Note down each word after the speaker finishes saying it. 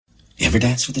You ever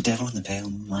dance with the devil in the pale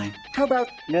moonlight? How about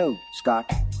no,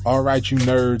 Scott? All right, you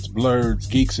nerds, blurs,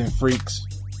 geeks, and freaks.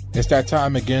 It's that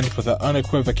time again for the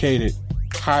unequivocated,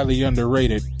 highly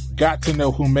underrated, got to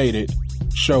know who made it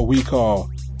show we call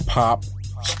Pop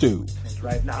Stew.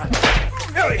 Right now,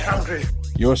 I'm very hungry.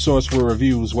 Your source for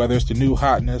reviews, whether it's the new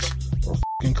hotness or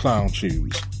f***ing clown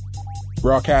shoes.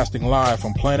 Broadcasting live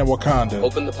from planet Wakanda.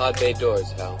 Open the pod bay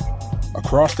doors, Hal.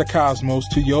 Across the cosmos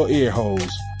to your ear holes.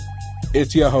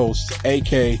 It's your hosts,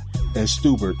 AK and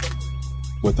Stubert,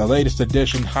 with the latest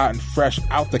edition hot and fresh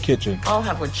out the kitchen. I'll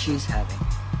have what she's having.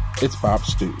 It's Pop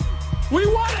Stew. We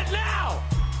want it now!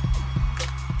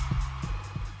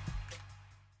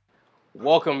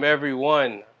 Welcome,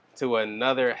 everyone, to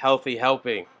another healthy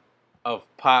helping of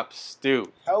Pop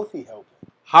Stew. Healthy helping.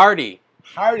 Hearty.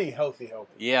 Healthy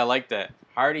helping. Yeah, I like that.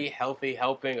 Hearty, healthy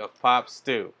helping of Pop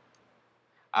Stew.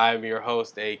 I'm your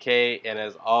host, AK, and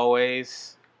as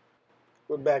always...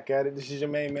 We're back at it. This is your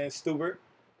main man, Stubert.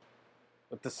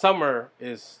 But the summer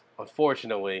is,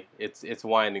 unfortunately, it's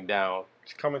winding down.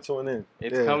 It's coming to an end.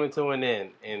 It's coming to an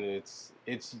end, and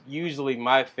it's usually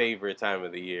my favorite time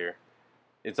of the year.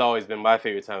 It's always been my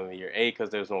favorite time of the year. A,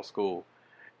 because there's no school,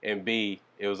 and B,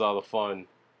 it was all the fun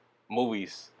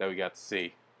movies that we got to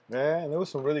see. Yeah, and there was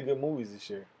some really good movies this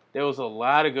year. There was a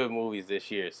lot of good movies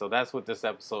this year, so that's what this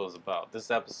episode is about.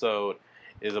 This episode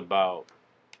is about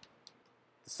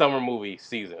the summer movie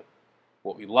season.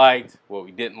 What we liked, what we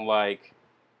didn't like,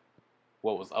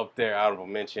 what was up there, honorable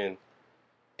mention,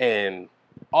 and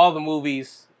all the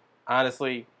movies.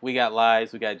 Honestly, we got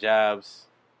lives, we got jobs,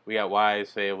 we got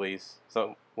wives, families.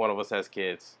 One of us has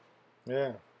kids.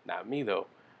 Yeah. Not me, though.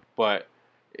 But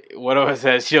one of us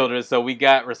has children, so we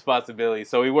got responsibilities.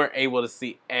 So we weren't able to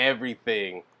see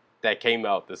everything that came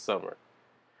out this summer.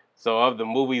 So of the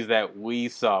movies that we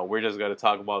saw, we're just going to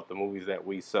talk about the movies that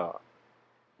we saw.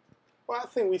 Well, I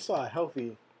think we saw a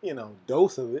healthy,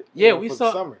 dose of it. Yeah, for the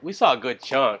summer. We saw a good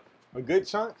chunk. A good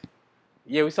chunk?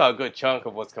 Yeah, we saw a good chunk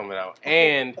of what's coming out.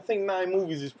 And I think 9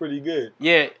 movies is pretty good.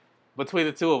 yeah, between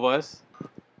the two of us,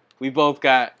 we both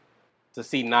got to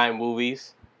see 9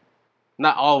 movies.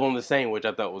 Not all of them the same, which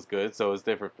I thought was good. So it's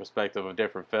different perspective of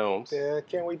different films. Yeah, I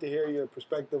can't wait to hear your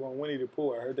perspective on Winnie the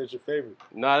Pooh. I heard that's your favorite.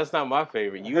 No, that's not my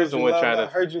favorite. You I was the one trying to. I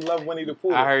heard you love Winnie the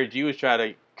Pooh. I heard you was trying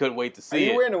to. Couldn't wait to see it.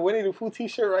 Are you wearing a Winnie the Pooh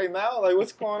t-shirt right now? Like,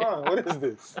 what's going on? What is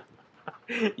this?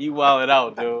 You wildin'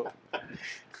 out, dude.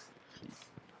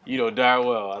 You know darn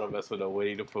well I don't mess with no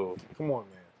Winnie the Pooh. Come on,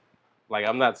 man. Like,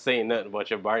 I'm not saying nothing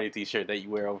about your Barney t-shirt that you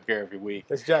wear over here every week.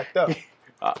 That's jacked up.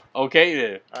 Okay,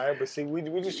 then. All right, but see, we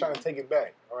just trying to take it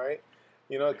back, all right?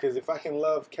 Because if I can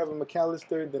love Kevin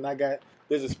McAllister, then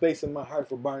there's a space in my heart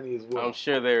for Barney as well. I'm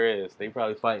sure there is. They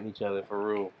probably fighting each other for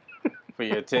room, for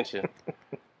your attention.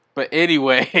 But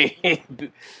anyway,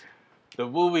 the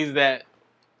movies that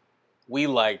we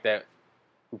like that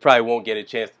we probably won't get a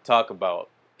chance to talk about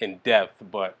in depth,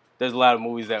 but there's a lot of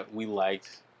movies that we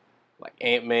liked, like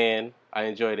Ant-Man. I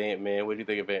enjoyed Ant-Man. What do you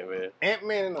think of Ant-Man?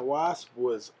 Ant-Man and the Wasp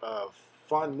was a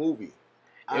fun movie.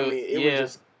 It was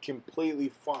just completely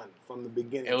fun from the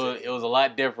beginning. It was a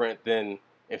lot different than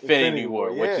Infinity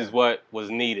War, which is what was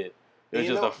needed. It was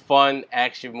just a fun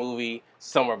action movie,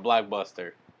 summer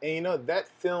blockbuster. And that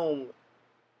film,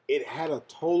 it had a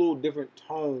total different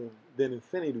tone than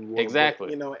Infinity War.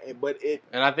 Exactly.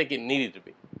 And I think it needed to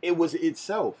be. It was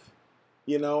itself,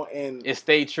 and it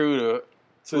stayed true to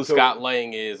who Scott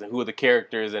Lang is and who the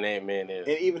characters in Ant-Man is.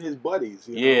 And even his buddies,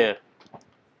 Yeah.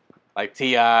 Like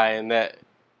T.I. and that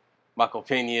Michael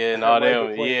Pena and all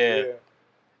them. Yeah.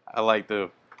 I like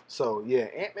them. So, yeah,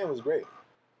 Ant-Man was great.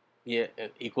 Yeah, and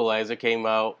Equalizer came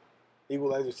out.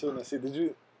 Equalizer 2, now see, did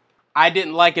you... I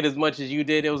didn't like it as much as you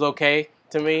did. It was okay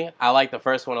to me. I like the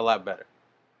first one a lot better.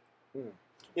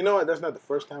 You know what? That's not the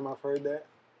first time I've heard that.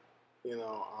 Even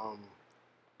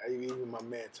my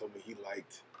man told me he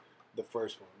liked the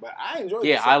first one. But I enjoyed it.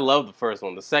 Yeah, I love the first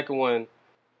one. The second one,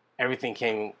 everything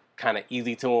came kind of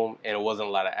easy to him, and it wasn't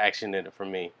a lot of action in it for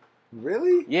me.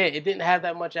 Really? Yeah, it didn't have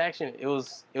that much action. It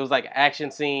was like an action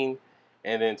scene,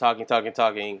 and then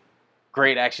talking,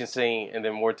 great action scene, and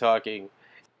then more talking,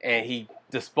 and he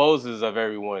disposes of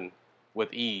everyone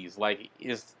with ease. Like,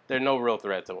 there's no real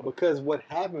threat to him. Because what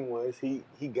happened was he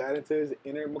got into his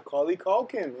inner Macaulay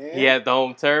Culkin, man. He had the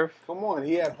home turf. Come on,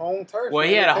 he had home turf. Well,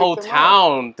 he had a whole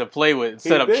town to play with,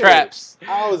 set up traps.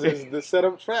 Houses to set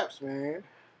up traps, man.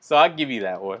 So I'll give you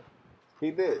that one.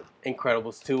 He did.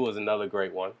 Incredibles 2 was another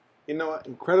great one. You know what?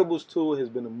 Incredibles 2 has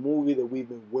been a movie that we've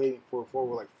been waiting for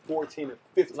over like 14 or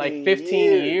 15 years. Like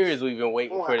 15 years we've been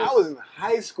waiting for this. I was in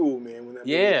high school, man, when that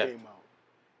movie came out.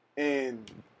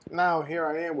 And now here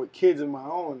I am with kids of my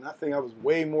own. I think I was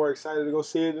way more excited to go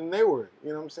see it than they were. You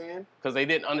know what I'm saying? Because they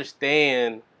didn't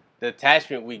understand the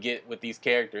attachment we get with these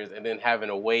characters, and then having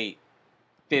to wait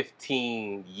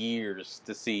 15 years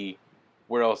to see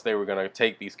where else they were going to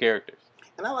take these characters.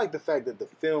 And I like the fact that the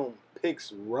film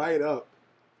picks right up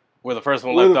Where the first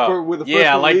one left off.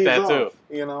 Yeah, I like that too.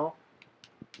 You know?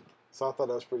 So I thought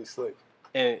that was pretty slick.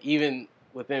 And even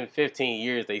within 15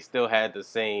 years, they still had the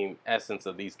same essence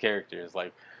of these characters.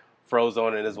 Like,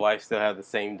 Frozone and his wife still have the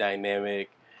same dynamic.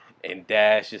 And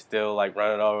Dash is still, like,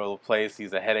 running all over the place.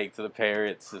 He's a headache to the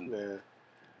parrots. And Yeah.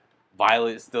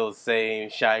 Violet's still the same,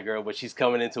 shy girl, but she's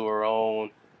coming into her own.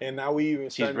 And now we even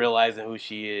She's realizing who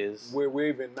she is. We're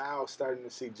even now starting to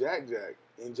see Jack.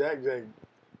 And Jack,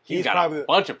 He's got probably a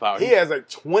bunch of power. He has like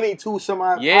 22 some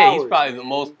odd Yeah, powers, he's probably man. the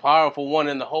most powerful one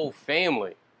in the whole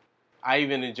family. I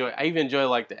even enjoy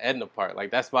like the Edna part.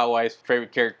 Like, that's my wife's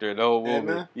favorite character in the whole movie.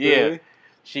 Edna? Yeah. Really?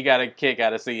 She got a kick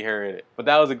out of seeing her in it. But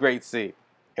that was a great scene.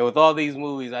 And with all these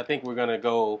movies, I think we're going to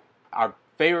go our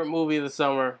favorite movie of the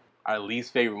summer, our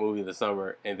least favorite movie of the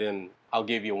summer, and then I'll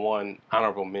give you one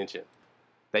honorable mention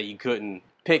that you couldn't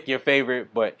pick your favorite,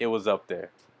 but it was up there.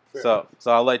 Fair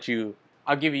So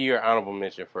I'll give you your honorable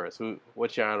mention first.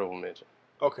 What's your honorable mention?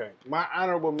 Okay, my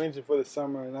honorable mention for the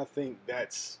summer, and I think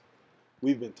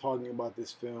we've been talking about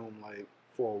this film like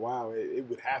for a while. It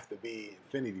would have to be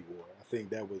Infinity War. I think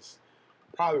that was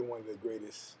probably one of the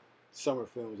greatest summer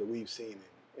films that we've seen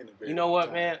in a very You know long what,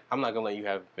 time. man? I'm not gonna let you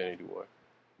have Infinity War.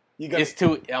 I'm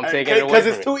taking it away because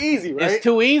from it's you. too easy, right? It's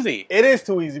too easy. It is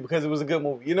too easy because it was a good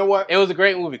movie. You know what? It was a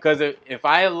great movie because if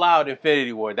I allowed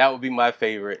Infinity War, that would be my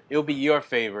favorite. It would be your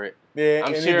favorite. Yeah,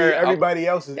 I'm and sure it'd be everybody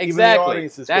else's, even the Exactly.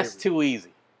 audience's That's favorite. too easy.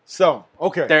 So,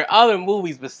 okay. There are other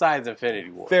movies besides Infinity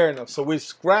War. Fair enough. So we're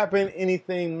scrapping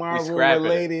anything Marvel scrapping it.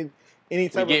 related. Any We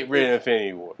type get of rid of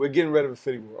Infinity War. We're getting rid of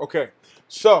Infinity War. Okay.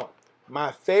 So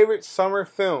my favorite summer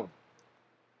film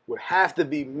would have to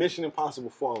be Mission Impossible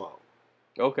Fallout.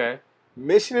 Okay.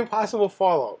 Mission Impossible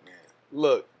Fallout, man.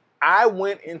 Look, I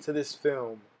went into this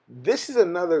film. This is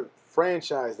another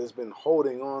franchise that's been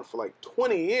holding on for like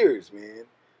 20 years, man.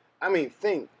 I mean,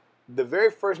 think. The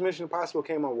very first Mission Impossible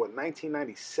came out,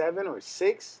 1997 or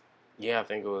 6? Yeah, I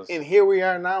think it was. And here we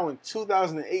are now in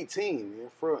 2018, man,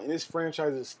 for real. And this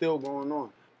franchise is still going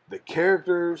on. The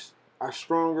characters are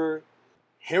stronger.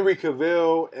 Henry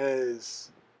Cavill as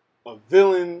a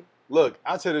villain. Look,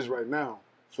 I'll tell you this right now.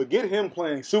 Forget him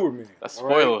playing Superman. That's all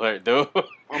right? spoiler alert, dude.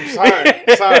 I'm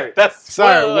sorry. That's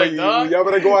Sorry. spoiler alert, dog. Y'all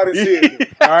better go out and see it.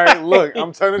 All right, look,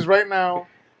 I'm telling you this right now.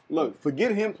 Look,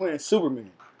 forget him playing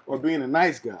Superman or being a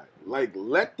nice guy. Like,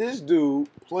 let this dude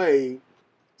play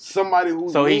somebody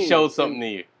who's So he mean. showed something to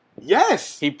you.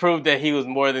 Yes. He proved that he was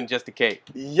more than just a cape.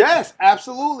 Yes,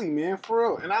 absolutely, man, for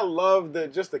real. And I love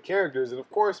just the characters. And of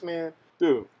course, man,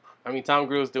 dude, I mean, Tom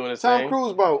Cruise doing the Tom same.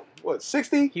 Cruise about,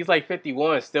 60? He's like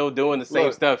 51, still doing the same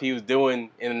Look. stuff he was doing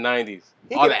in the 90s.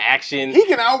 He All can- the action. He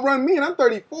can outrun me, and I'm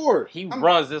 34. He I'm,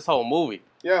 runs this whole movie.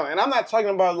 Yeah, and I'm not talking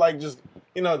about, like, just,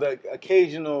 the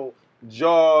occasional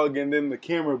jog and then the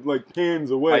camera, like,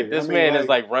 pans away. Like, this I mean, man is,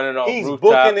 like, running off he's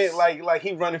rooftops. booking it like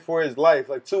he's running for his life,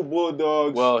 like two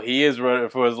bulldogs. Well, he is running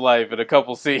for his life in a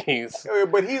couple scenes. Yeah,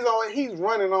 but he's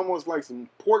running almost like some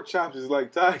pork chops is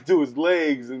like tied to his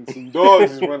legs, and some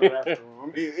dogs is running after him. I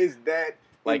mean, it's that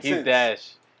Like, intense. he's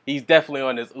Dash. He's definitely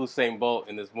on this Usain Bolt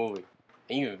in this movie.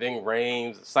 And even Ving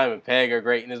Rhames, Simon Pegg are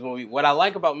great in this movie. What I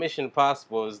like about Mission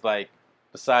Impossible is, like,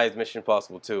 besides Mission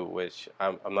Impossible 2, which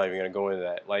I'm not even going to go into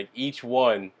that, like, each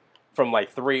one from,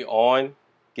 like, 3 on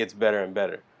gets better and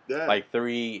better. Yeah. Like,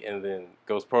 3, and then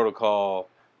Ghost Protocol,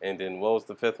 and then what was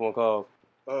the 5th one called?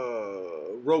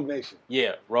 Rogue Nation.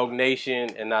 Yeah, Rogue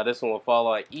Nation, and now this one will follow.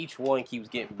 Like, each one keeps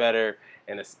getting better,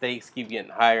 and the stakes keep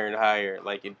getting higher and higher.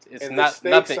 Like, it's And the not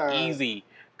stakes nothing are- easy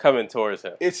coming towards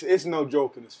him. It's no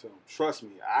joke in this film. Trust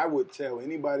me. I would tell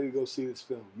anybody to go see this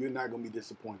film. You're not gonna be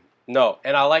disappointed. No,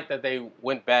 and I like that they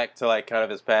went back to, like, kind of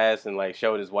his past and, like,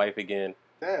 showed his wife again,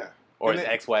 Yeah. or And his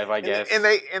they- ex-wife, I guess. And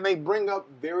they bring up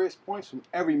various points from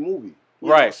every movie. You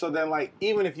Right. know? So then, like,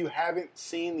 even if you haven't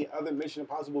seen the other Mission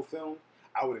Impossible film,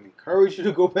 I would encourage you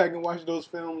to go back and watch those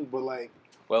films. But like,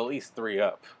 Well, at least 3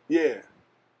 up, yeah,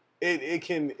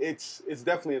 it's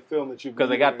definitely a film that you because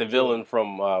they got the villain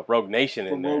from Rogue Nation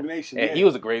in from there, Rogue Nation, and yeah. he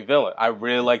was a great villain. I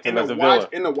really liked him and as a to watch,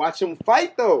 villain. and to watch him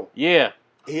fight though. Yeah,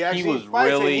 He actually was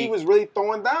fights, and really- he was really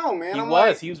throwing down,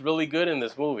 man. he was really good in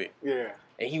this movie, Yeah.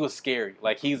 and he was scary.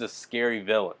 Like, he's a scary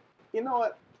villain. You know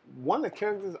what? One of the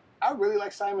characters I really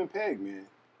like Simon Pegg, man.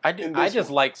 I In I this just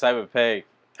one. like Simon Pegg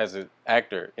as an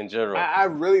actor in general. I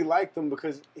really liked him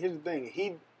because here's the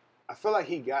thing. I feel like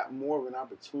he got more of an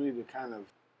opportunity to kind of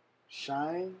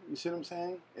shine. You see what I'm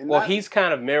saying? And Well, not- he's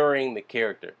kind of mirroring the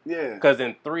character. yeah. Because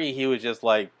in 3, he was just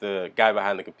like the guy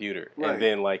behind the computer. Right. And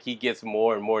then like he gets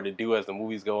more and more to do as the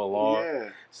movies go along. Yeah.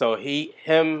 So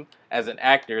him as an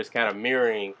actor is kind of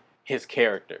mirroring his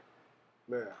character.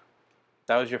 Yeah.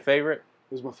 That was your favorite?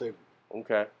 It was my favorite.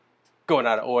 Okay. Going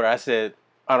out of order, I said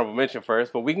honorable mention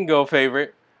first, but we can go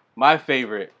favorite. My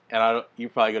favorite, and you're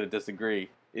probably going to disagree,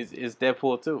 is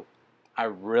Deadpool 2. I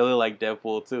really like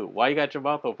Deadpool 2. Why you got your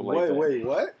mouth open like that? Wait,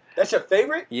 what? That's your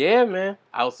favorite? Yeah, man.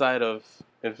 Outside of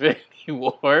Infinity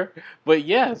War. But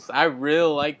yes, I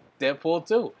really like Deadpool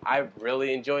 2. I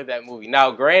really enjoyed that movie.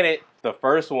 Now, granted, the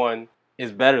first one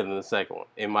is better than the second one,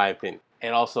 in my opinion.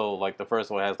 And also, like, the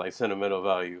first one has, like, sentimental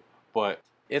value. But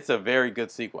it's a very good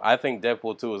sequel. I think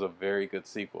Deadpool 2 is a very good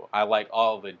sequel. I like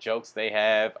all the jokes they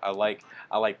have. I like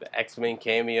the X-Men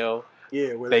cameo.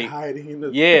 Yeah, where they're hiding in the...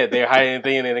 Yeah, they're hiding the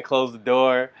thing and then they close the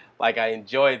door. Like, I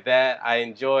enjoyed that. I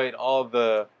enjoyed all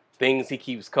the things he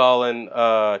keeps calling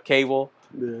Cable.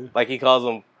 Yeah. Like, he calls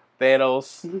him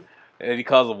Thanos. And he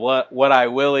calls him What I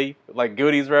Willie. Like,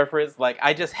 Goonies reference. Like,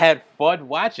 I just had fun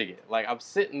watching it. Like, I'm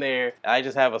sitting there and I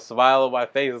just have a smile on my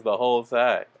face the whole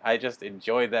time. I just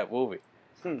enjoyed that movie.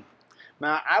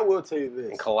 Now, I will tell you this.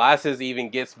 And Colossus even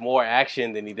gets more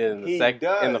action than he did in the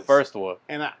in the does. first one.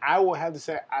 And I will have to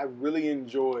say, I really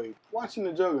enjoyed watching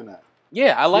the Juggernaut.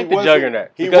 Yeah, I like He the Juggernaut.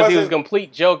 he Because he was a wasn't-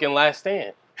 complete joke in Last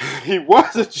Stand. He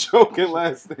was a joke in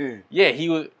Last Stand. Yeah, he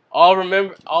was.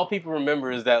 All people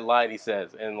remember is that line he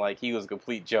says, and like he was a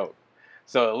complete joke.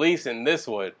 So at least in this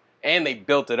one, and they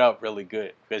built it up really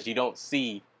good because you don't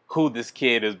see who this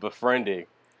kid is befriending.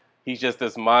 He's just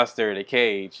this monster in a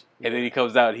cage, and then he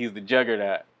comes out and he's the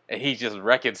Juggernaut, and he's just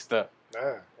wrecking stuff.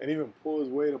 Yeah, and even pull his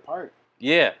weight apart.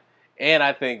 Yeah, and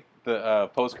I think the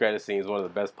post-credit scene is one of the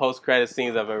best post-credit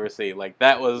scenes I've ever seen. Like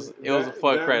it was a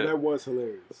fun credit That was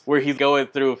hilarious. where he's going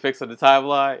through fixing the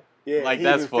timeline. Yeah, Like, he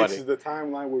that's even funny. fixes the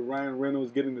timeline with Ryan Reynolds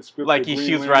getting the script. Like for he Green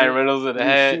shoots Lantern. Ryan Reynolds in the He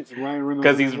head shoots Ryan Reynolds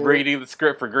because in he's the head. reading the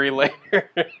script for Green Lantern.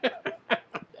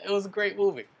 It was a great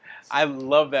movie. I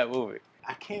love that movie.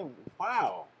 I can't.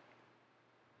 Wow.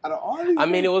 Out of all these, I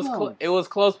mean, films, it was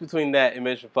close between that and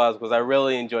Mission Impossible because I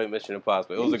really enjoyed Mission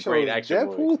Impossible. It was you a great chose action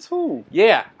Deadpool movie. too.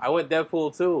 Yeah, I went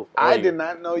Deadpool too. I did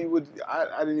not know you would. I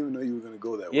didn't even know you were going to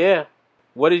go that way. Yeah.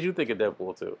 What did you think of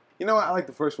Deadpool 2? You know what? I like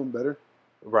the first one better.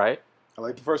 Right. I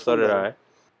like the first So one did better. I.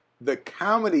 The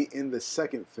comedy in the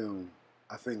second film,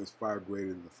 I think, is far greater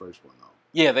than the first one, though.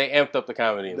 Yeah, they amped up the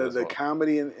comedy in this The one.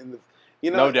 comedy in the,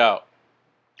 you know, No doubt.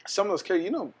 some of those characters.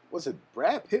 You know, was it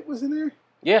Brad Pitt was in there?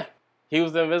 Yeah, he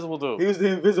was the invisible dude. He was the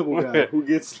invisible guy who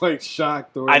gets like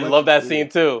shocked or. I love that scene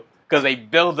electrocuted. too because they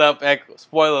build up.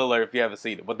 Spoiler alert if you haven't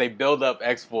seen it, but they build up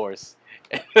X-Force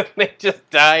and they just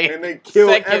die. And they kill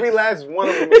seconds. every last one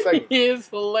of them in seconds. He is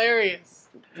hilarious.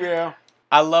 Yeah.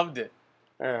 I loved it.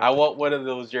 Yeah. I want one of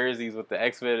those jerseys with the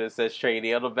X-Men that says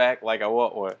trainee on the back. Like I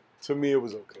want one. To me, it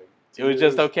was okay. It was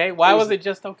just okay. Why was it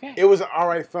just okay? It was an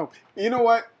alright film. You know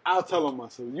what? I'll tell them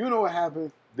myself. You know what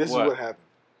happened? This What? is what happened.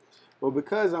 Well,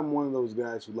 because I'm one of those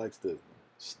guys who likes to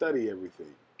study everything,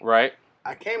 Right?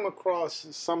 I came across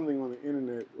something on the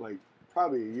internet like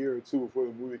probably a year or two before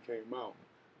the movie came out.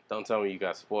 Don't tell me you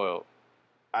got spoiled.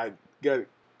 I got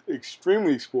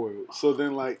extremely spoiled. So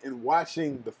then, like, in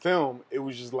watching the film, it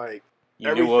was just like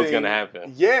You knew what was everything- gonna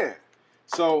happen. Yeah.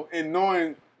 So, in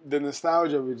knowing the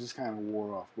nostalgia of it just kind of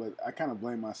wore off. But I kind of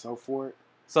blame myself for it.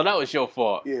 So that was your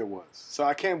fault. Yeah, it was. So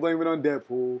I can't blame it on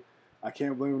Deadpool. I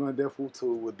can't blame it on Deadpool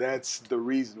 2. But that's the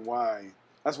reason why.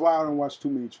 That's why I don't watch too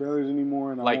many trailers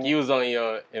anymore. And I Like won't- you was on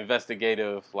your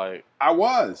investigative, like I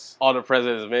was. all the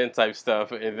President's Men type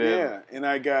stuff, and then Yeah. And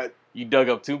I got, you dug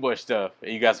up too much stuff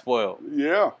and you got spoiled.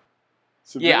 yeah.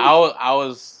 Yeah, I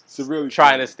was severely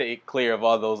trying to spoiled. stay clear of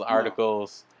all those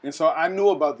articles. And so I knew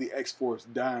about the X-Force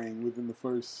dying within the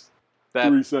first 3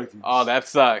 That seconds. that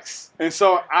sucks. And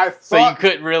so I thought. So you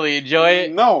couldn't really enjoy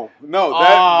it. No. Oh,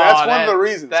 That's one of that- the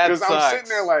reasons. that Because I'm sucks. sitting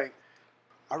there like,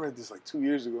 I read this like 2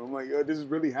 years ago. I'm like, yo, this is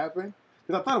really happening?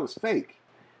 Because I thought it was fake.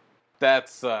 That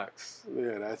sucks.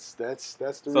 Yeah, that's the So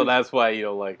reason. that's why you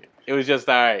don't like it. It was just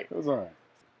all right. It was all right.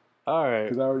 All right.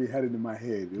 Because I already had it in my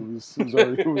head. It was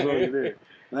already there.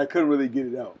 And I couldn't really get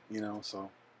it out, so.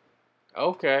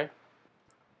 Okay.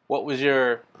 What was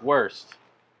your worst?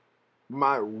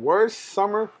 My worst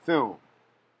summer film.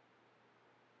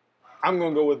 I'm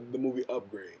going to go with the movie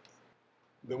Upgrade.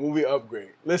 The movie Upgrade.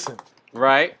 Listen,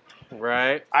 Right.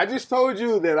 I just told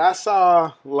you that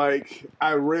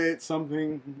I read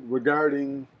something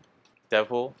regarding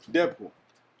Deadpool. Deadpool.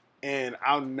 And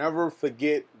I'll never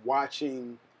forget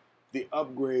watching the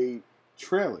Upgrade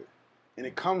trailer. And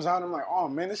it comes out, and I'm like, oh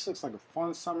man, this looks like a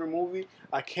fun summer movie.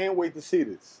 I can't wait to see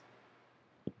this.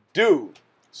 Dude,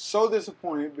 so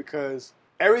disappointed because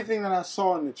everything that I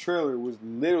saw in the trailer was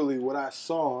literally what I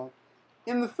saw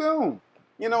in the film.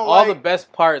 You know, all the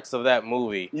best parts of that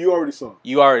movie, you already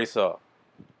saw.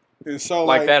 And so,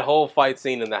 like that whole fight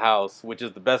scene in the house, which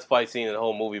is the best fight scene in the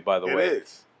whole movie, by the way. It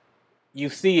is. You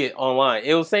see it online.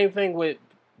 It was the same thing with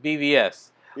BVS.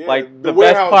 Yeah, like the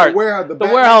best part, the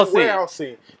warehouse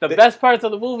scene. The They- best parts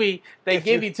of the movie they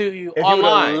give you to you If online. you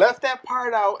would have left that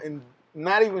part out and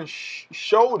not even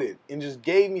showed it and just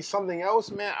gave me something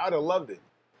else, man, I'd have loved it.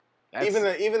 Even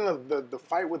the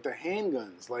fight with the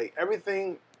handguns, like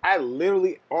everything, I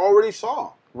literally already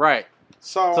saw. Right.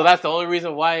 So that's the only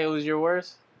reason why it was your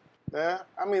worst? Yeah,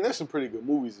 I mean, there's some pretty good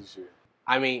movies this year.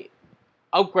 I mean,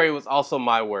 Upgrade was also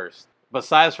my worst.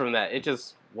 Besides from that, it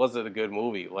just wasn't a good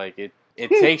movie. Like it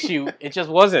takes you. It just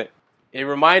wasn't. It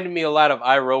reminded me a lot of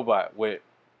iRobot.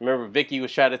 Remember Vicky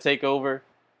was trying to take over,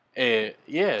 and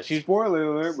yeah, she's Spoiler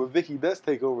alert, but Vicky does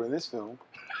take over in this film.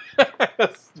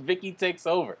 Vicky takes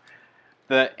over.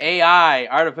 The AI,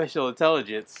 artificial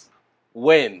intelligence,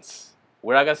 wins.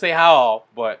 We're not gonna say how,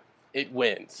 but it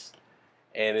wins,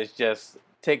 and it's just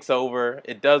takes over.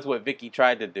 It does what Vicky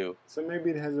tried to do. So maybe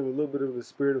it has a little bit of the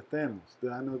spirit of Thanos.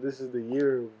 I know this is the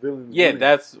year of villains. Yeah, winning.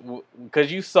 that's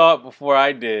because you saw it before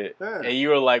I did, Yeah. and you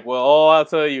were like, "Well, all I'll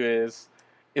tell you is,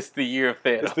 it's the year of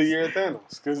Thanos. It's the year of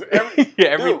Thanos because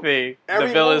everything. The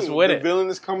villain's winning. The villain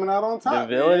is coming out on top.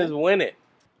 The villain is winning.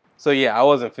 So yeah, I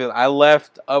wasn't feeling. I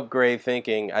left Upgrade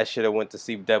thinking I should have went to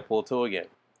see Deadpool 2 again.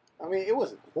 I mean, it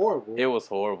wasn't horrible. It was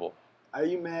horrible. Are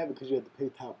you mad because you had to pay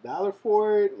top dollar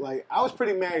for it? Like, I was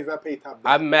pretty mad because I paid top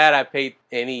dollar. I'm mad I paid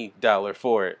any dollar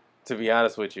for it, to be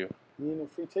honest with you. You need no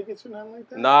free tickets or nothing like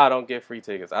that? No, I don't get free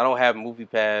tickets. I don't have Movie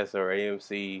Pass or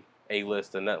AMC,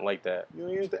 A-List, or nothing like that. You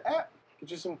don't use the app?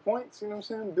 Get you some points, you know what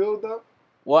I'm saying? Build up?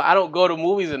 Well, I don't go to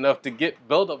movies enough to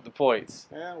build up the points.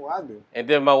 Yeah, well, I do. And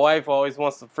then my wife always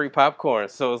wants some free popcorn,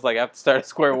 so it's like I have to start at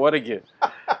square one again.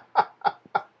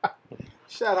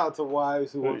 Shout out to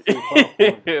wives who want free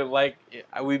popcorn. Like,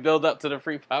 we build up to the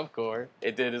free popcorn,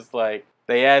 and then it's like,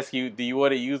 they ask you, do you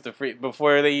want to use the free,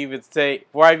 before I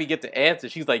even get the answer,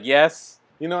 she's like, yes.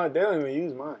 You know what? They don't even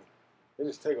use mine. They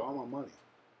just take all my money.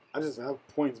 I just have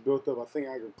points built up. I think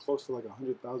I get close to like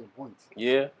 100,000 points.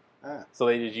 Yeah? Yeah. So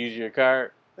they just use your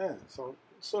card? Yeah. So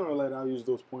sooner or later, I'll use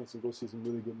those points and go see some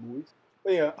really good movies.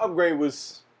 But yeah, Upgrade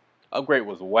was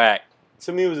whack.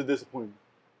 To me, it was a disappointment.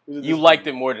 You liked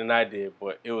it more than I did,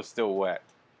 but it was still whack.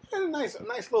 It had a nice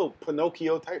little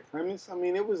Pinocchio type premise. I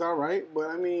mean, it was all right, but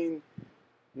I mean,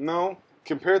 no,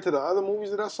 compared to the other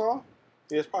movies that I saw,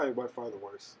 yeah, it's probably by far the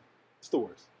worst. It's the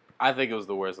worst. I think it was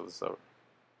the worst of the summer.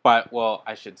 But, well,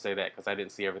 I should say that because I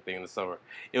didn't see everything in the summer.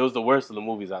 It was the worst of the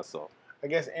movies I saw. I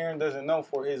guess Aaron doesn't know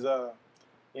for his,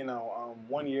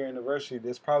 1 year anniversary.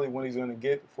 That's probably what he's going to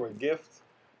get for a gift.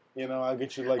 You know, I'll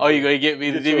get you like. Oh, you're going to get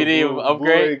me the DVD of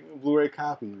Upgrade? Blu-ray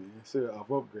copy, man. Instead of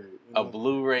Upgrade. A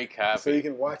Blu-ray copy. So you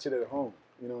can watch it at home.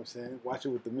 You know what I'm saying? Watch it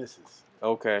with the missus.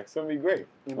 Okay. It's going to be great.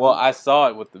 You know? Well, I saw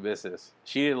it with the missus.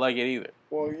 She didn't like it either.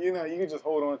 Well, you can just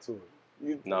hold on to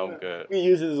it. I'm good. You can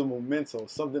use it as a memento,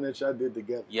 something that y'all did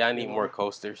together. Yeah, I need more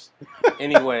coasters.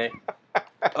 Anyway,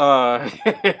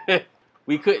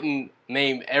 we couldn't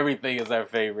name everything as our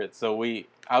favorite, so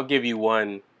I'll give you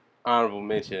one honorable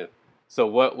mention. So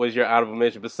what was your honorable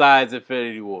mention besides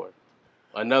Infinity War?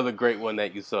 Another great one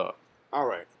that you saw. All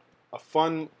right. A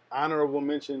fun honorable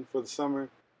mention for the summer.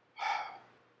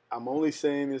 I'm only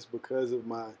saying this because of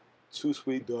my two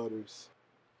sweet daughters.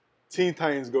 Teen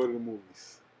Titans Go to the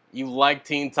Movies. You like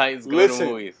Teen Titans Go to the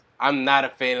Movies. I'm not a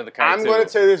fan of the cartoon. I'm going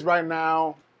to tell you this right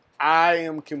now. I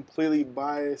am completely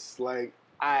biased. Like,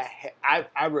 I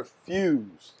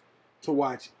refuse to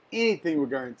watch anything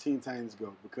regarding Teen Titans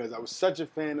Go because I was such a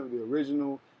fan of the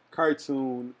original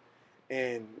cartoon,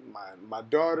 and my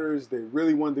daughters, they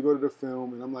really wanted to go to the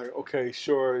film, and I'm like, okay,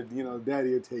 sure,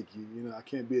 Daddy will take you. I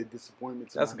can't be a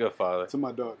disappointment to That's a good father. To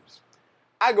my daughters.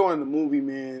 I go in the movie,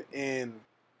 man, and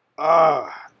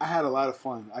I had a lot of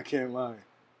fun. I can't lie.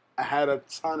 I had a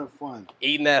ton of fun.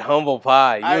 Eating that humble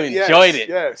pie. You enjoyed it.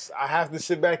 Yes. I have to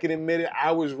sit back and admit it.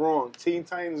 I was wrong. Teen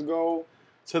Titans Go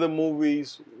to the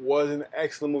movies was an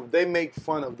excellent movie. They make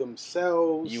fun of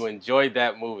themselves. You enjoyed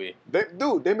that movie.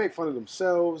 They make fun of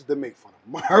themselves. They make fun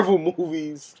of Marvel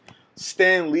movies.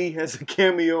 Stan Lee has a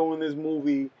cameo in this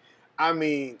movie.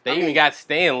 They even got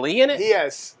Stan Lee in it? He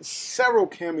has several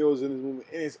cameos in this movie,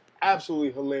 and it's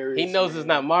absolutely hilarious. He knows it's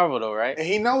not Marvel, though, right? And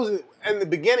he knows it in the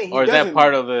beginning. Or is that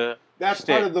part of the That's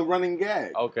shtick? part of the running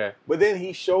gag. Okay. But then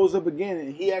he shows up again,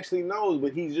 and he actually knows,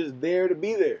 but he's just there to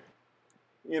be there.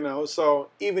 So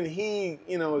even he,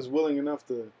 is willing enough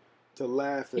to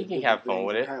laugh. He can have fun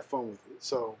with it. Have fun with it.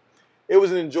 So It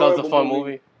was an So enjoyable it's a fun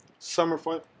movie. Summer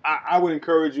fun. I would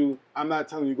encourage you. I'm not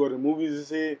telling you go to the movies to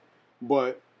see it,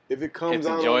 but if it comes It's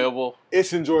out, enjoyable.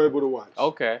 it's enjoyable to watch.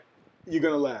 Okay. You're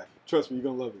gonna laugh. Trust me, you're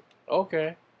gonna love it.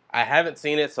 Okay. I haven't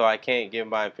seen it, so I can't give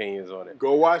my opinions on it.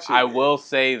 Go watch it. I man. will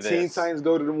say this. Teen Titans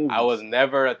Go to the movies. I was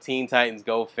never a Teen Titans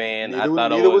Go fan. Neither I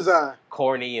thought neither it was I.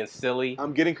 corny and silly.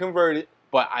 I'm getting converted.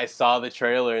 But I saw the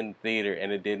trailer in the theater,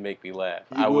 and it did make me laugh.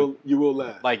 You will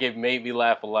laugh. Like, it made me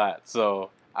laugh a lot. So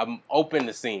I'm open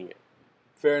to seeing it.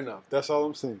 Fair enough. That's all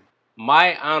I'm saying.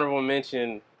 My honorable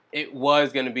mention, it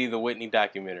was going to be the Whitney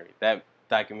documentary. That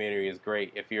documentary is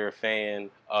great. If you're a fan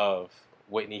of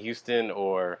Whitney Houston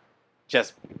or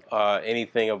just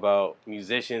anything about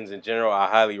musicians in general, I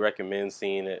highly recommend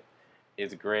seeing it.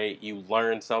 It's great. You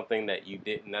learn something that you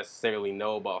didn't necessarily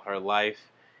know about her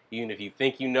life. Even if you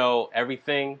think you know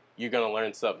everything, you're going to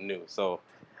learn something new. So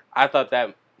I thought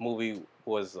that movie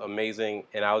was amazing,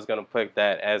 and I was going to put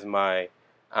that as my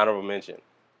honorable mention.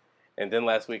 And then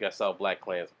last week I saw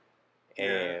BlacKkKlansman.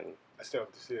 And I still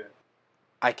have to see it.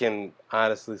 I can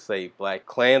honestly say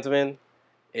BlacKkKlansman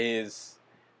is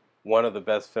one of the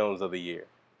best films of the year.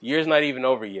 The year's not even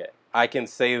over yet. I can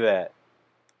say that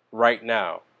right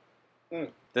now.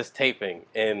 This taping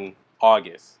in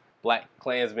August,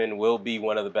 BlacKkKlansman will be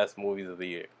one of the best movies of the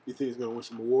year. You think it's going to win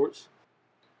some awards?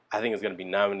 I think it's going to be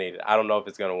nominated. I don't know if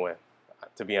it's going to win,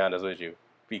 to be honest with you,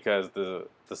 because the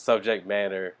subject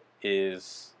matter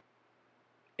is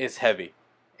heavy,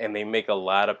 and they make a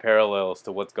lot of parallels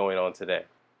to what's going on today.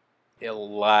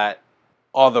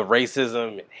 All the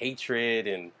racism and hatred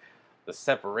and the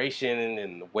separation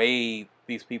and the way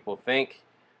these people think,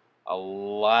 a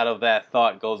lot of that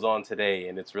thought goes on today,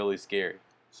 and it's really scary.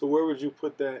 So where would you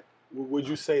put that? Would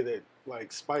you say that,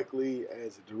 like, Spike Lee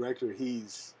as a director,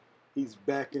 he's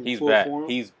back in full form?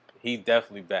 He's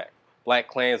definitely back.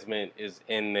 BlacKkKlansman is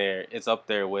in there. It's up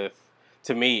there with,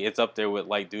 to me, it's up there with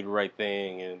like Do the Right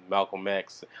Thing and Malcolm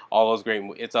X. All those great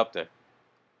movies. It's up there.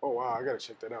 Oh wow, I gotta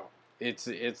check that out. It's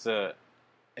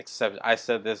I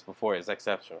said this before. It's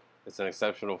exceptional. It's an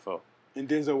exceptional film. And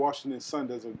Denzel Washington's son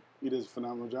does a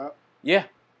phenomenal job. Yeah,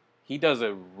 he does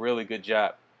a really good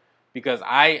job. Because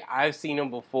I've seen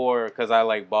him before because I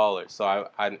like Ballers, so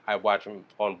I watch him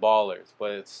on Ballers.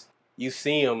 But you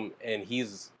see him and he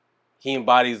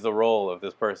embodies the role of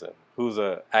this person who's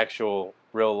a actual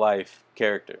real life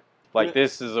character. Like,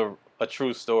 this is a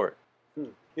true story.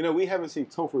 You know, we haven't seen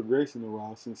Topher Grace in a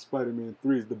while since Spider-Man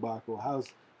 3's debacle.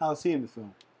 How's he in the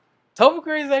film? Topher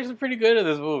Grace is actually pretty good in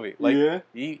this movie. Like, yeah,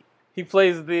 he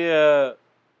plays the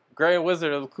Grand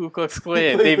Wizard of the Ku Klux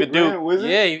Klan, David Duke.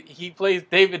 Yeah, he plays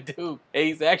David Duke, and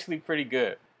he's actually pretty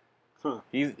good. Huh.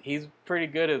 He's pretty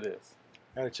good at this.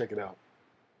 I gotta check it out.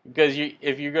 Because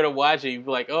if you're gonna watch it, you'd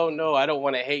be like, "Oh no, I don't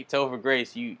want to hate Topher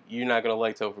Grace." You're not gonna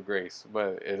like Topher Grace,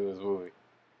 but it was a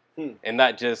movie, and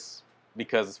not just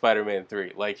because of Spider-Man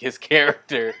 3. Like, his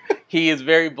character, he is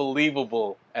very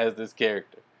believable as this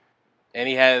character, and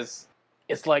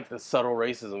it's like the subtle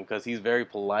racism because he's very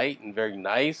polite and very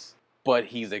nice, but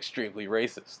he's extremely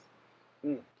racist.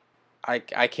 I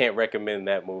can't recommend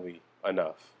that movie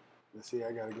enough. Let's see,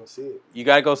 I gotta go see it. You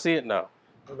gotta go see it now.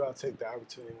 Maybe I'll take the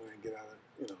opportunity when I get out of,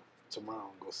 tomorrow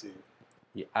and go see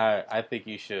it. Yeah, I think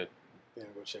you should. Yeah,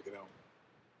 go check it out.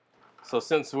 So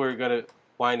since we're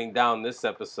winding down this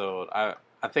episode, I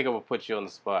think I'm gonna put you on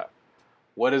the spot.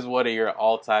 What is one of your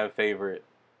all-time favorite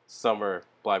summer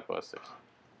blockbusters?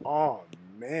 Oh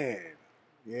man,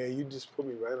 yeah, you just put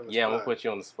me right on the spot. Yeah, I'm gonna put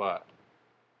you on the spot.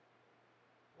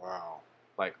 Wow.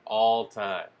 Like, all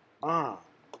time. Oh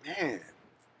man,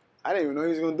 I didn't even know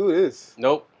he was gonna do this.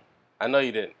 Nope, I know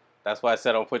you didn't. That's why I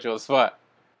said I'm gonna put you on the spot.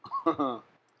 The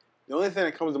only thing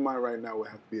that comes to mind right now would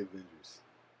have to be Avengers.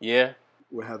 Yeah?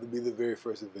 Would have to be the very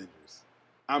first Avengers.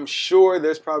 I'm sure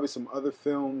there's probably some other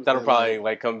films That'll probably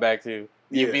like come back to you.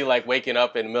 You'd Yeah. be like waking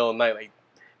up in the middle of the night like,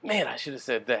 man, I should have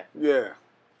said that. Yeah,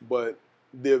 but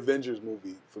the Avengers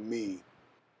movie, for me,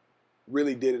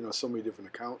 really did it on so many different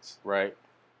accounts. Right.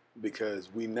 Because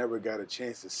we never got a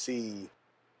chance to see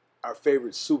our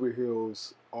favorite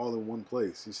superheroes all in one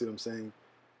place. You see what I'm saying?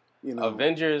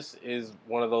 Avengers is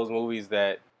one of those movies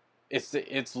that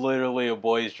it's literally a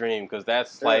boy's dream because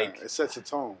that's like it sets a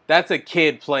tone. That's a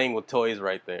kid playing with toys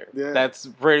right there. Yeah. That's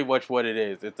pretty much what it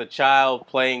is. It's a child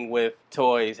playing with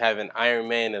toys, having Iron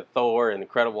Man and Thor and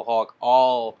Incredible Hulk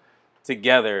all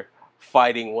together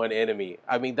fighting one enemy.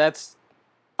 I mean, that's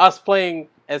us playing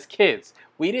as kids.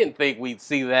 We didn't think we'd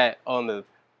see that on the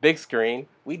big screen.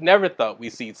 We never thought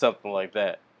we'd see something like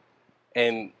that.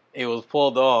 And it was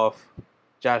pulled off.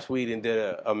 Joss Whedon did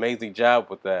an amazing job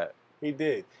with that. He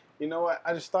did. You know what?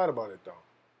 I just thought about it, though.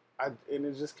 And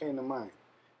it just came to mind.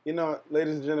 You know,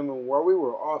 ladies and gentlemen, while we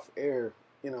were off air,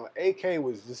 AK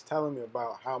was just telling me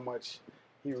about how much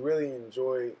he really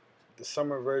enjoyed the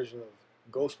summer version of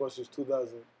Ghostbusters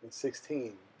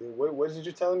 2016. What did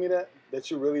you telling me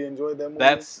that you really enjoyed that movie?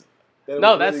 That's really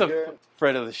a good?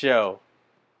 friend of the show.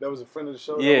 That was a friend of the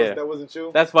show. Yeah, that wasn't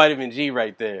you. That's Vitamin G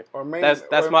right there.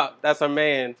 That's our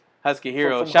man Husky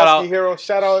Hero. From Shout Husky out, Hero.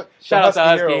 Shout out to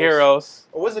Husky Heroes.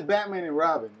 Or was it Batman and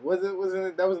Robin? Wasn't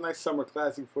it? That was a nice summer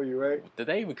classic for you, right? Did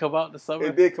they even come out in the summer?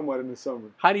 It did come out in the summer.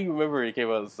 How do you remember it came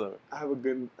out in the summer? I'm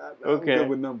good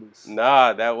with numbers.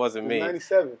 Nah, that wasn't me.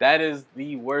 97. That is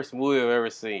the worst movie I've ever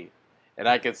seen, and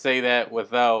I can say that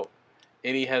without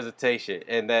any hesitation.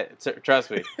 And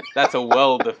trust me, that's a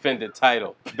well-defended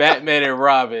title. Batman and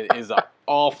Robin is an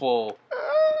awful,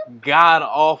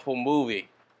 god-awful movie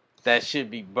that should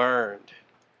be burned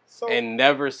and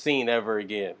never seen ever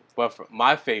again. But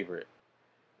my favorite,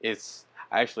 I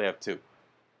actually have two.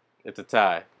 It's a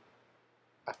tie.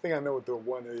 I think I know what the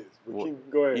one is.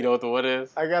 Go ahead. You know what the one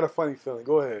is? I got a funny feeling.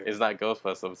 Go ahead. It's not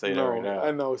Ghostbusters. I'm saying that right now.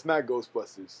 I know. It's not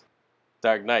Ghostbusters.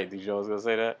 Dark Knight. Did you know I was going to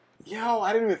say that? Yo,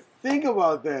 I didn't even think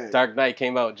about that. Dark Knight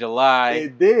came out July.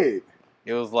 It did.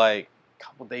 It was like a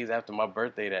couple days after my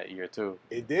birthday that year, too.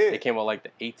 It did. It came out like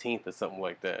the 18th or something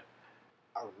like that.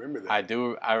 I remember that. I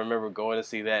do. I remember going to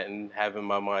see that and having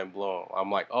my mind blown.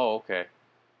 I'm like, oh, okay.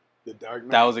 The Dark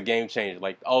Knight. That was a game changer.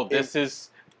 Like, oh, this is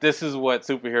what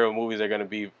superhero movies are going to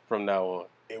be from now on.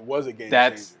 It was a game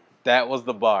changer. That was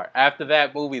the bar. After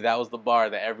that movie, that was the bar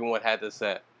that everyone had to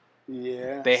set.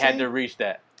 Yeah. They had to reach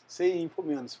that. See, you put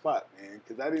me on the spot, man,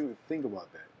 because I didn't even think about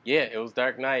that. Yeah, it was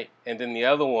Dark Knight. And then the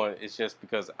other one is just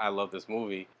because I love this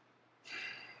movie.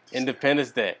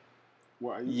 Independence Day.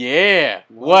 What? Yeah.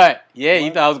 What? Yeah,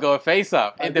 you thought I was going Face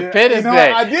Off. Independence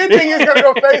Day. I did think he was going to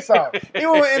go Face Off. He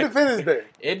went with Independence Day.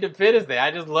 Independence Day.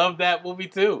 I just love that movie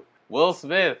too. Will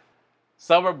Smith,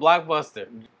 summer blockbuster,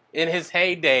 in his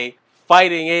heyday,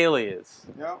 fighting aliens.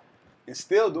 Yep. And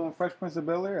still doing Fresh Prince of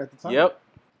Bel-Air at the time. Yep.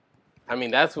 I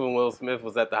mean, that's when Will Smith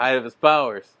was at the height of his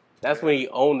powers. That's when he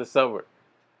owned the summer.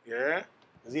 Yeah.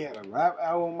 Because he had a rap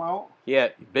album out. Yeah.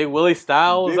 Big Willie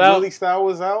Style was out. Big Willie Style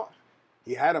was out.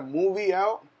 He had a movie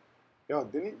out. Yo,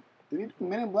 didn't he do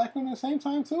Men in Black at the same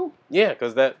time too? Yeah,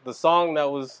 because the song that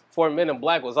was for Men in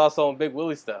Black was also on Big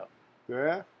Willie Style.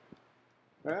 Yeah.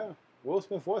 Yeah. Will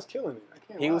Smith was killing it.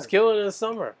 He was killing it in the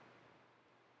summer.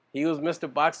 He was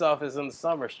Mr. Box Office in the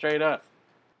summer, straight up.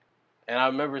 And I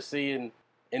remember seeing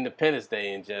Independence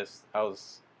Day and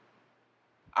because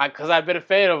I've been a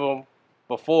fan of him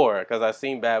before, because I've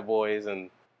seen Bad Boys and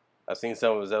I've seen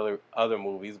some of his other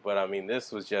movies, but I mean,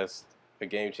 this was just a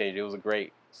game changer. It was a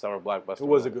great summer blockbuster. It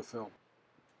was a good film.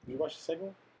 Did you watch the second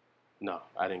one? No,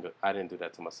 I didn't do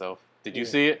that to myself. Did you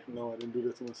see it? No, I didn't do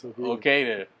that to myself either. Okay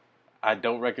then. I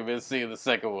don't recommend seeing the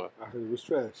second one. I heard it was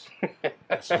trash.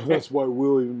 That's why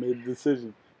Will even made the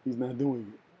decision. He's not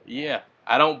doing it. Yeah,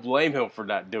 I don't blame him for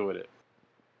not doing it.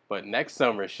 But next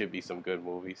summer should be some good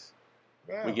movies.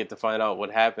 Yeah. We get to find out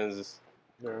what happens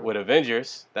with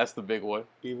Avengers. That's the big one.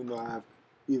 Even though I've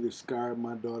either scarred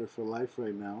my daughter for life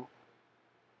right now.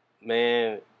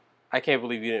 Man, I can't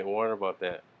believe you didn't warn her about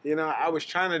that. I was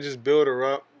trying to just build her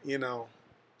up,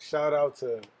 Shout out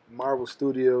to Marvel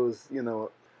Studios,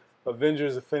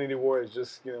 Avengers Infinity War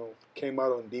just, came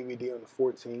out on DVD on the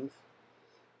 14th.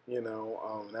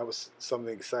 That was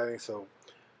something exciting. So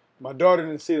my daughter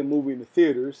didn't see the movie in the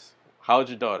theaters. How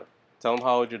old's your daughter? Tell them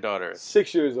how old your daughter is.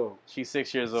 6 years old. She's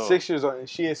 6 years old. 6 years old, and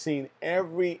she has seen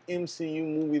every MCU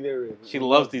movie there is. She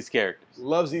loves these characters.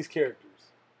 Loves these characters.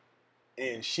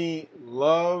 And she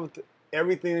loved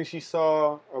everything that she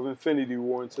saw of Infinity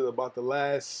War until about the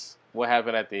last... What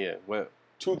happened at the end?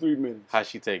 2-3 minutes. How'd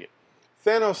she take it?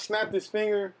 Thanos snapped his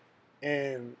finger,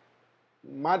 and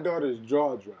my daughter's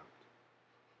jaw dropped.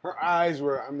 Her eyes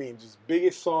were, just big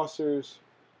as saucers.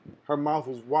 Her mouth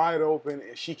was wide open,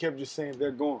 and she kept just saying,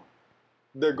 they're gone.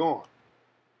 They're gone.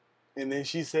 And then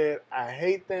she said, I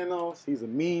hate Thanos. He's a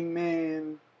mean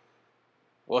man.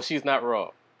 Well, she's not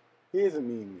wrong. He is a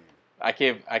mean man. I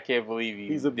can't believe you.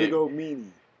 He's a big old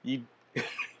meanie. You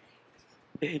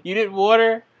didn't warn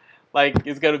her? Like,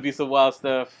 it's going to be some wild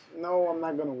stuff. No, I'm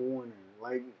not going to warn her.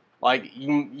 Like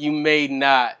you may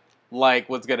not like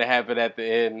what's going to happen at the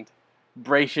end.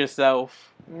 Brace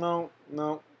yourself. No.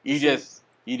 You just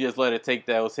let it take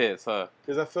those hits, huh?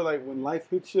 Because I feel like when life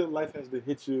hits you, life has to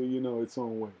hit you, its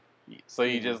own way. So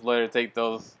you just let her take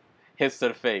those hits to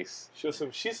the face.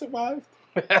 She survived.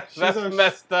 That's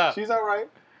messed up. She's all right.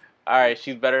 All right,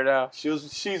 she's better now. She's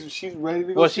ready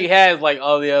to go. Well, she has like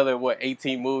all the other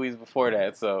 18 movies before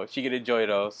that, so she can enjoy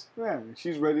those. Yeah,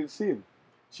 she's ready to see them.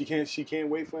 She can't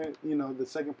wait for the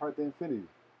second part to Infinity.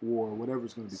 War, whatever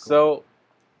it's going to be called.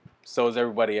 So is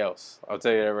everybody else. I'll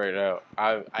tell you that right now.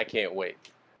 I can't wait.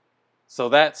 So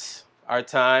that's our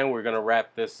time. We're going to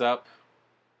wrap this up.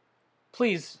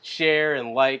 Please share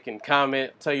and like and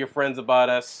comment. Tell your friends about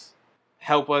us.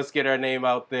 Help us get our name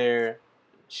out there.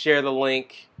 Share the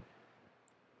link.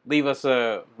 Leave us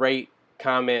a rate,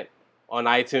 comment on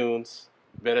iTunes.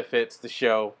 Benefits the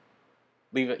show.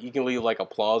 You can leave like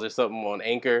applause or something on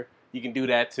Anchor. You can do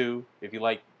that too if you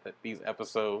like these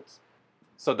episodes.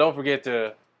 So don't forget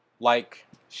to like,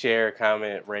 share,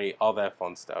 comment, rate, all that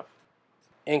fun stuff.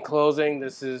 In closing,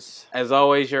 this is, as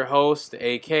always, your host,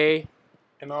 AK.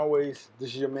 And always, this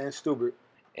is your man, Stubert.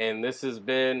 And this has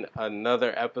been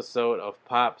another episode of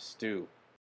Pop Stew.